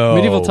are. No.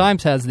 Medieval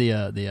Times has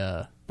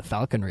the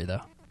falconry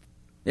though.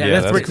 Yeah, Yeah,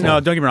 that's that's pretty, cool. no,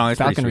 don't get me wrong. That's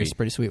Falconry's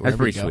pretty sweet That's wherever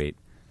pretty you go. sweet.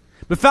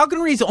 But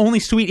falconry is only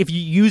sweet if you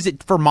use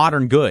it for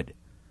modern good.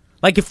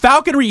 Like if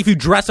falconry, if you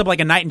dress up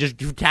like a knight and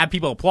just have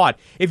people applaud.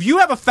 If you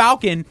have a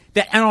falcon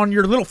and on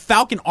your little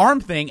falcon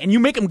arm thing, and you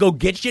make them go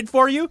get shit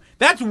for you,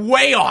 that's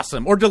way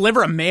awesome. Or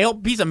deliver a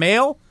piece of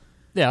mail.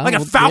 Yeah, Like a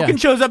well, falcon yeah.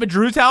 shows up at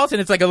Drew's house, and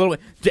it's like a little.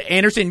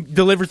 Anderson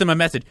delivers them a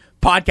message,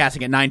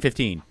 podcasting at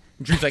 9:15.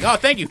 And Drew's like, "Oh,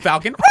 thank you,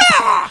 Falcon."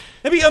 Rah!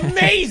 That'd be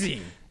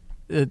amazing.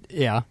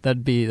 Yeah,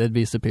 that'd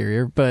be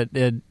superior. But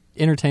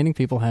entertaining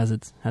people has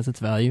its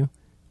value.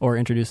 Or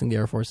introducing the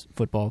Air Force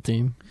football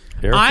team.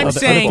 I'm Other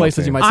saying,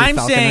 places you might see I'm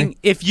falconry. saying,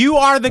 if you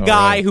are the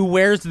guy right. who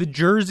wears the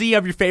jersey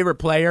of your favorite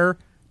player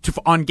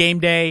on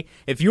game day,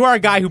 if you are a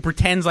guy who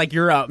pretends like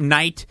you're a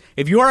knight,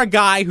 if you are a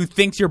guy who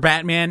thinks you're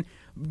Batman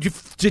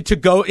to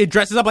go, it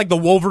dresses up like the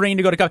Wolverine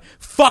to go to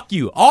fuck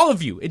you, all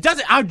of you. It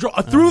doesn't.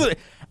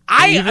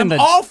 I am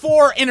all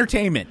for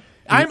entertainment.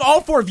 I'm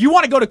all for if you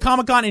want to go to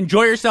Comic-Con,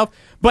 enjoy yourself.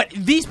 But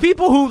these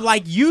people who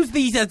like use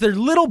these as their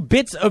little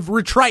bits of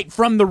retreat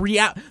from the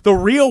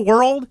real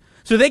world,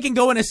 so they can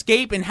go and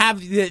escape and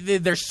have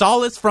their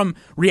solace from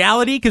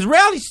reality, because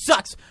reality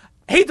sucks.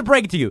 I hate to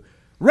break it to you,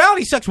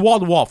 reality sucks wall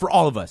to wall for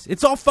all of us.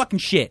 It's all fucking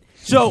shit.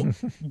 So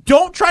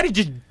don't try to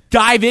just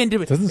dive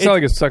into it. Doesn't sound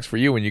like it sucks for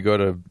you when you go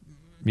to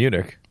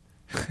Munich.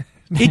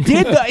 It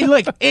did.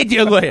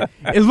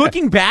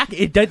 Looking back,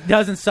 it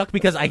doesn't suck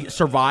because I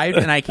survived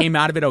and I came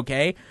out of it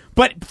okay.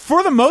 But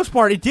for the most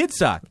part, it did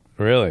suck.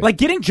 Really? Like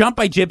getting jumped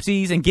by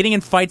gypsies and getting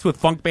in fights with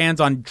funk bands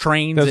on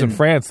trains. That was in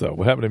France, though.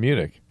 What happened in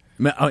Munich?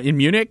 In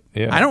Munich?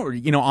 Yeah. I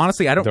don't,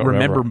 honestly, I don't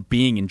remember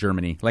being in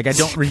Germany. Like, I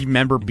don't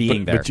remember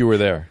being there. But you were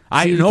there.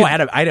 I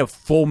had a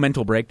full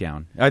mental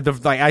breakdown. I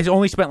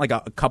only spent like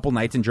a couple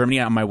nights in Germany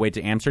on my way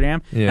to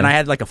Amsterdam, and I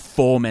had like a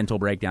full mental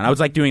breakdown. I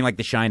was like doing like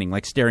The Shining,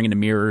 like staring into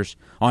mirrors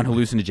on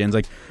hallucinogens,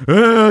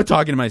 like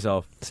talking to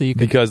myself. So you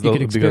could Because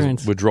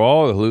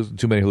withdrawal,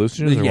 too many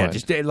hallucinogens. Or Yeah, what?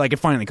 just like it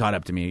finally caught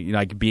up to me.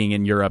 Like being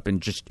in Europe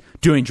and just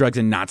doing drugs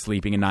and not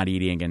sleeping and not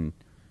eating and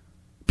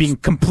being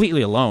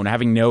completely alone,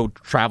 having no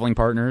traveling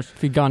partners.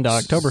 If you'd gone to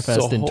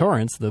Oktoberfest in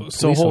Torrance, the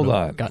police would hold have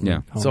on. gotten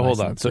Yeah. home So hold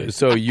license. on.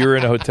 So you're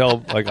in a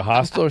hotel, like a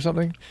hostel or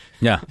something?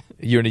 Yeah.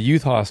 You're in a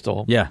youth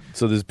hostel. Yeah.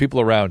 So there's people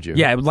around you.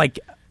 Yeah, like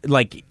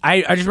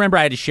I just remember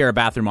I had to share a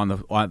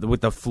bathroom with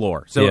the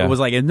floor. So Yeah. it was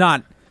like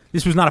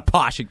this was not a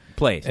posh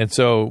place. And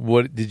so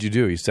what did you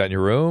do? You sat in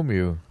your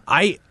room?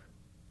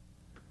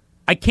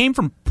 I came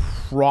from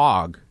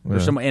Prague or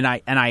somewhere, and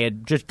I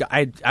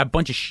had a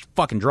bunch of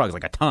fucking drugs,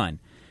 like a ton.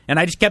 And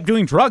I just kept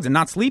doing drugs and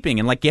not sleeping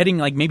and like getting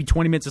like maybe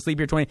 20 minutes of sleep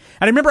here, 20. And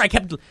I remember I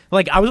kept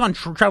like I was on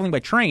traveling by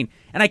train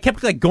and I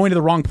kept like going to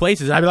the wrong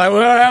places. I'd be like,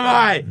 where am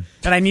I?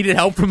 And I needed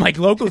help from like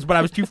locals, but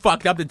I was too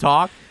fucked up to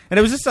talk. And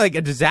it was just like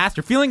a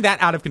disaster. Feeling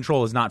that out of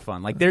control is not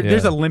fun. Like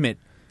there's a limit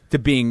to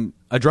being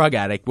a drug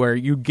addict where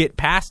you get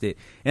past it.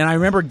 And I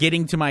remember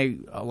getting to my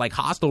like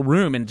hostel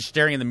room and just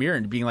staring in the mirror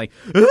and being like,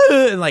 ugh,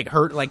 and like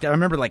hurt. Like I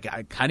remember like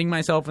cutting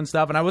myself and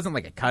stuff. And I wasn't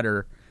like a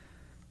cutter.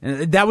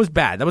 And that was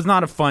bad. That was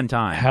not a fun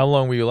time. How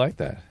long were you like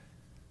that?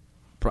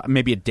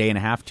 Maybe a day and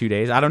a half, 2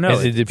 days. I don't know.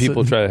 And did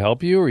people try to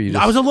help you, or you?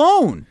 Just, I was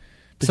alone.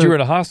 But you were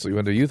in a hostel. You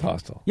went to a youth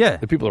hostel. Yeah.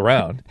 The people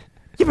around.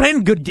 Yeah, but I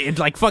didn't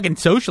like fucking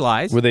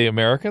socialize. Were they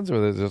Americans, or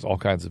were there just all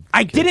kinds of?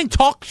 I didn't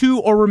talk to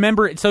or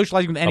remember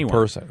socializing with anyone.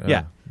 person,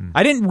 Yeah. yeah.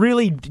 I didn't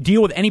really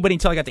deal with anybody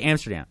until I got to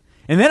Amsterdam,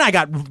 and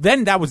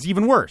then that was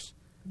even worse.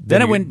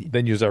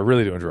 Then you start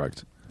really doing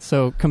drugs.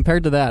 So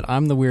compared to that,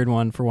 I'm the weird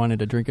one for wanting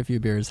to drink a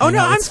few beers. Oh hang no,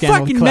 out with I'm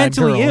scandal-clad fucking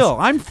mentally girls. ill.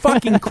 I'm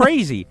fucking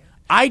crazy.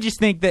 I just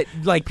think that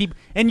like people,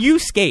 and you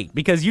skate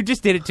because you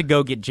just did it to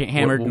go get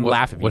hammered and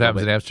laugh at me. What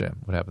happens in Amsterdam?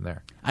 What happened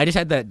there? I just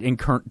had that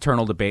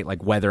internal debate,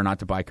 like whether or not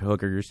to buy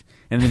hookers,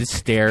 and then just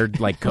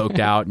stared, like coked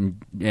out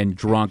and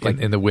drunk, like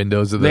in the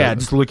windows of the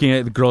just looking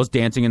at the girls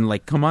dancing and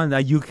like, come on, now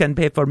you can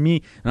pay for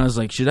me. And I was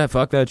like, should I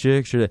fuck that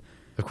chick? Should I?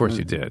 Of course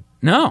you did.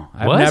 No,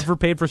 I've What? never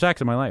paid for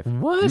sex in my life.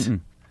 What?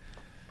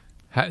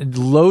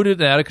 Loaded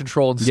and out of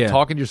control, and just Yeah.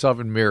 talking to yourself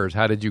in mirrors.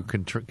 How did you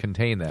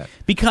contain that?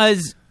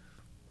 Because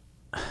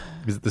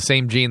Is it the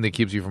same gene that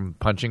keeps you from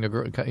punching a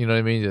girl? You know what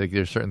I mean? Like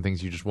there's certain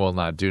things you just will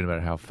not do, no matter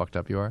how fucked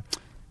up you are.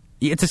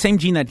 it's the same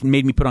gene that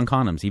made me put on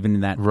condoms, even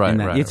in that. Right, in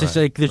that. right, It's just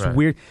right, like this right.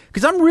 weird.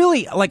 Because I'm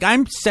really like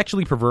I'm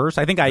sexually perverse.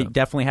 I think I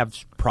definitely have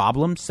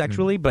problems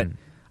sexually, but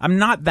I'm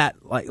not that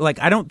like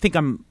I don't think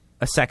I'm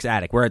a sex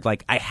addict where it's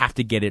like I have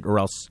to get it or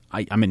else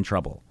I'm in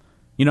trouble.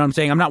 You know what I'm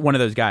saying? I'm not one of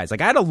those guys. Like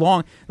I had a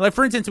long, like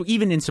for instance,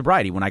 even in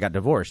sobriety when I got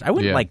divorced, I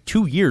went like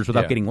 2 years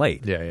without getting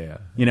laid. Yeah.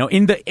 You know,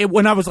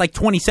 when I was like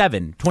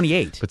 27,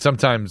 28. But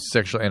sometimes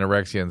sexual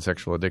anorexia and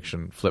sexual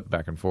addiction flip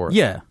back and forth.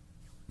 Yeah,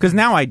 because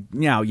now I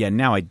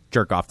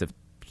jerk off to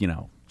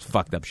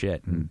fucked up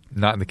shit. And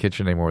not in the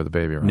kitchen anymore with the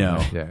baby around. No.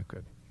 Right? Yeah,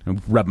 good. I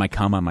rub my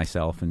cum on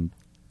myself and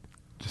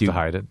to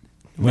hide it.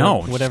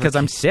 No, Whatever. because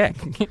I'm sick.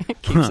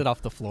 Keeps it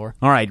off the floor.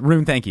 All right,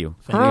 Rune, thank you.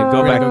 Go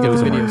back back to to the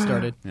some video more.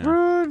 started.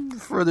 Yeah.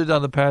 Further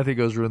down the path he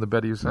goes, ruin the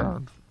better you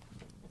sound.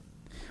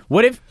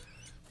 What if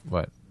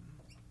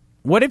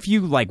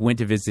you went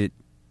to visit?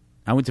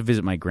 I went to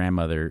visit my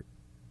grandmother,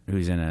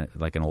 who's in an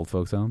old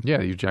folks home.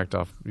 Yeah, you jacked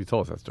off. You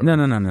told us that story.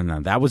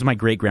 No. That was my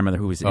great grandmother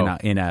who was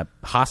in a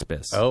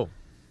hospice. Oh,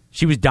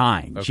 she was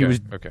dying.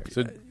 Okay.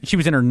 So she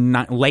was in her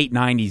late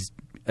 90s,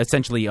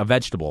 essentially a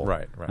vegetable.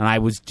 Right. And I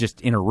was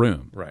just in her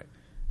room. Right.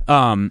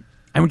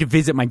 I went to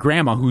visit my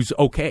grandma, who's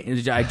okay.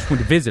 I just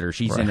went to visit her.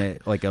 She's in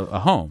a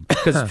home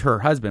because her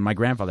husband, my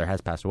grandfather,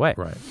 has passed away.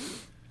 Right.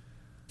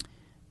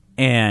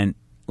 And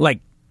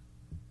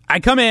I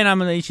come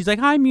in, she's like,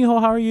 "Hi,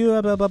 Mijo, how are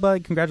you? Blah blah blah.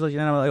 Congratulations."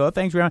 And I'm like, "Oh,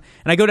 thanks, grandma."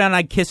 And I go down and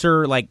I kiss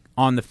her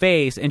on the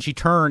face, and she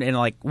turned and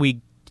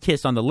we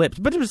kissed on the lips,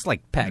 but it was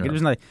peck. Yeah. It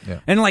was Yeah.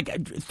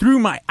 and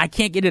through I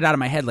can't get it out of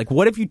my head.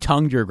 What if you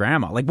tongued your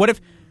grandma? What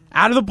if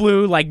out of the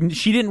blue,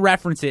 she didn't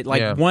reference it.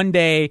 One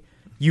day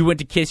you went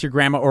to kiss your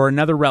grandma or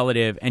another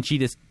relative, and she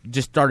just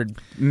started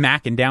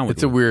macking down with you.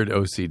 It's a weird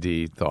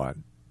OCD thought.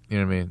 You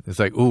know what I mean? It's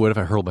like, ooh, what if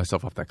I hurled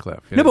myself off that cliff?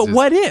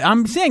 What if?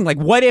 I'm saying,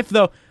 what if,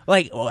 though?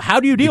 How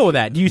do you deal with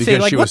that? Do you say,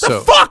 what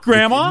the fuck,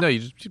 grandma? No,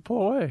 you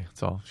pull away.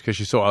 That's all. Because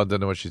she's so out,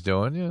 doesn't know what she's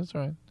doing. Yeah, that's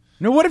right.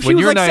 No, what if she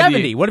was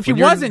 70? What if she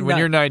wasn't? When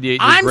you're 98,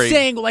 I'm great.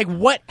 saying,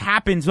 what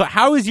happens?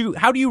 How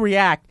do you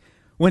react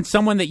when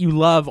someone that you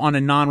love on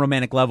a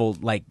non-romantic level,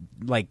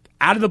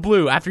 out of the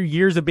blue, after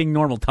years of being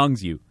normal,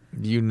 tongues you?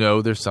 You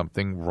know there's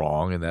something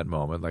wrong in that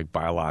moment,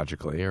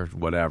 biologically or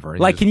whatever.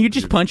 Can you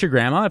just punch your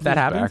grandma if that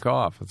happens? Back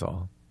off. That's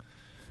all.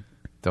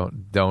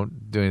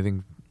 Don't do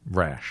anything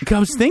rash. I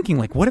was thinking,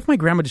 what if my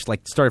grandma just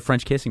started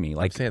French kissing me?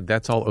 I'm saying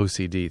that's all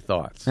OCD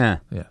thoughts. Yeah.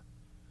 Yeah.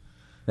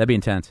 That'd be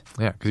intense.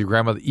 Yeah, because your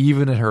grandmother,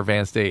 even at her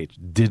advanced age,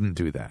 didn't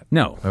do that.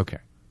 No. Okay.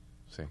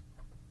 See.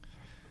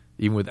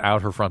 Even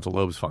without her frontal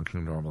lobes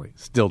functioning normally,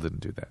 still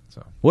didn't do that.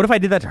 So. What if I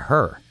did that to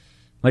her?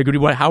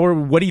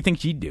 What do you think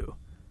she'd do?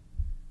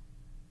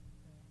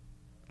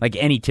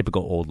 Any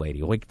typical old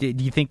lady. Do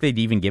you think they'd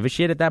even give a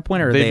shit at that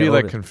point? Or they'd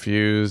be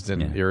confused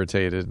and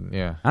irritated.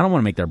 Yeah. I don't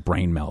want to make their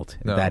brain melt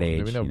at that age.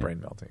 There'd be no brain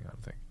melting, I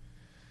don't think.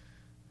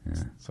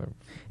 Yeah. So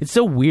it's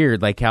so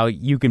weird, how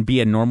you can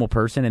be a normal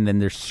person and then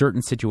there's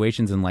certain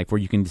situations in life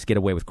where you can just get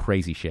away with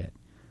crazy shit.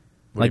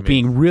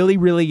 Being really,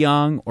 really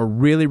young or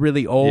really,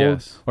 really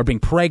old or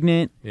being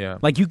pregnant. Yeah.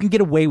 You can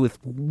get away with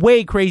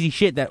way crazy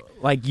shit that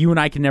you and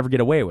I can never get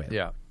away with.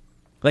 Yeah.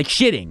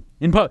 Shitting.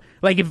 If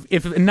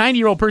a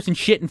 90-year-old person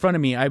shit in front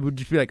of me, I would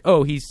just be like,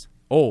 oh, he's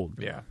old.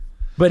 Yeah.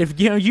 But if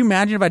you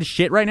imagine if I had to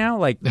shit right now,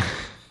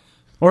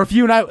 or if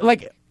you and I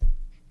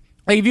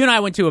if you and I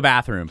went to a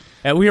bathroom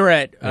and we were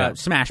at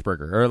Smash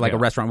Burger or a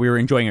restaurant, we were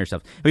enjoying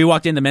ourselves. We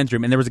walked in the men's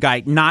room and there was a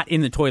guy not in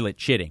the toilet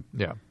shitting.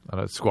 Yeah, on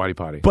a squatty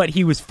potty. But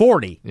he was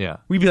 40. Yeah.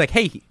 We'd be like,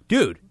 hey,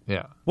 dude.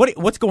 Yeah.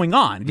 What's going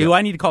on? Do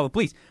I need to call the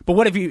police? But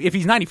what if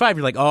he's 95?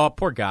 You're like, oh,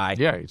 poor guy.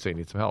 Yeah, you'd say you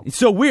need some help. It's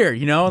so weird,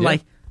 And Yeah.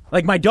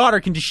 like my daughter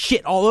can just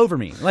shit all over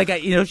me.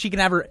 She can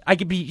have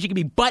she can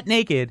be butt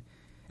naked,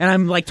 and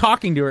I'm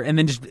talking to her, and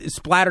then just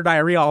splatter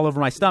diarrhea all over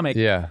my stomach.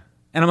 Yeah.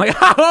 And I'm like,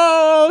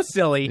 oh,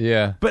 silly.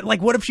 Yeah. But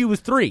what if she was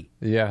 3?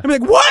 Yeah. I'm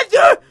like, what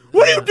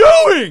are you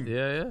doing?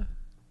 Yeah.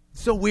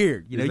 It's so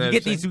weird. You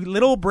get these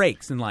little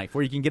breaks in life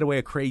where you can get away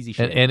with crazy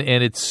shit. And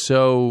it's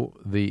so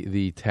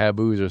the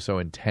taboos are so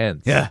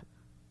intense. Yeah.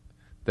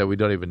 That we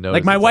don't even know.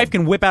 My wife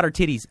can whip out her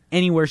titties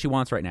anywhere she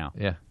wants right now.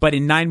 Yeah. But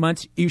in 9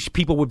 months,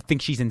 people would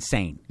think she's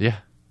insane. Yeah.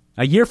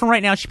 A year from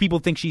right now, people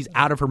think she's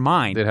out of her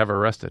mind. They'd have her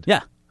arrested.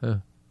 Yeah.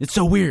 It's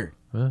so weird.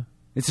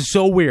 It's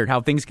so weird how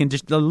things can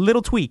a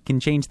little tweak can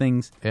change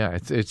things. Yeah.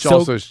 It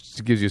also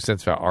gives you a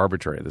sense of how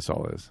arbitrary this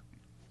all is.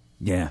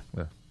 Yeah.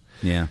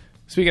 Yeah.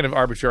 Speaking of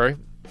arbitrary,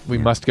 we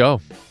must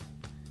go.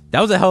 That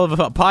was a hell of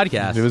a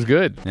podcast. It was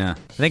good. Yeah.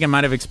 I think I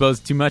might have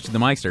exposed too much to the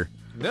Meister.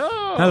 No.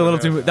 I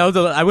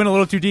went a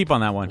little too deep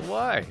on that one.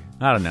 Why?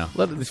 I don't know.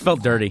 It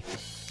felt dirty.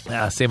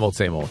 Same old,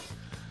 same old.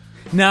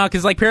 No,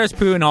 because Paris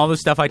Poo and all the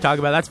stuff I talk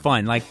about, that's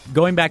fun.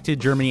 Going back to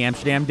Germany,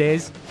 Amsterdam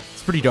days,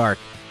 it's pretty dark.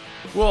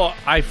 Well,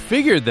 I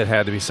figured that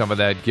had to be some of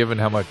that, given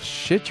how much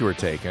shit you were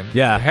taking.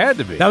 Yeah. It had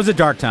to be. That was a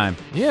dark time.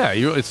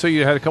 Yeah. So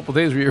you had a couple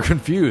days where you were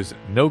confused.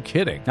 No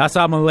kidding.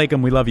 Assalamu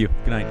alaikum. We love you.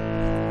 Good night.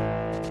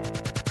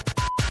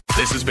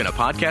 This has been a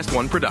Podcast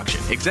One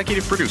production.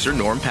 Executive producer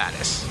Norm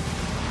Pattis.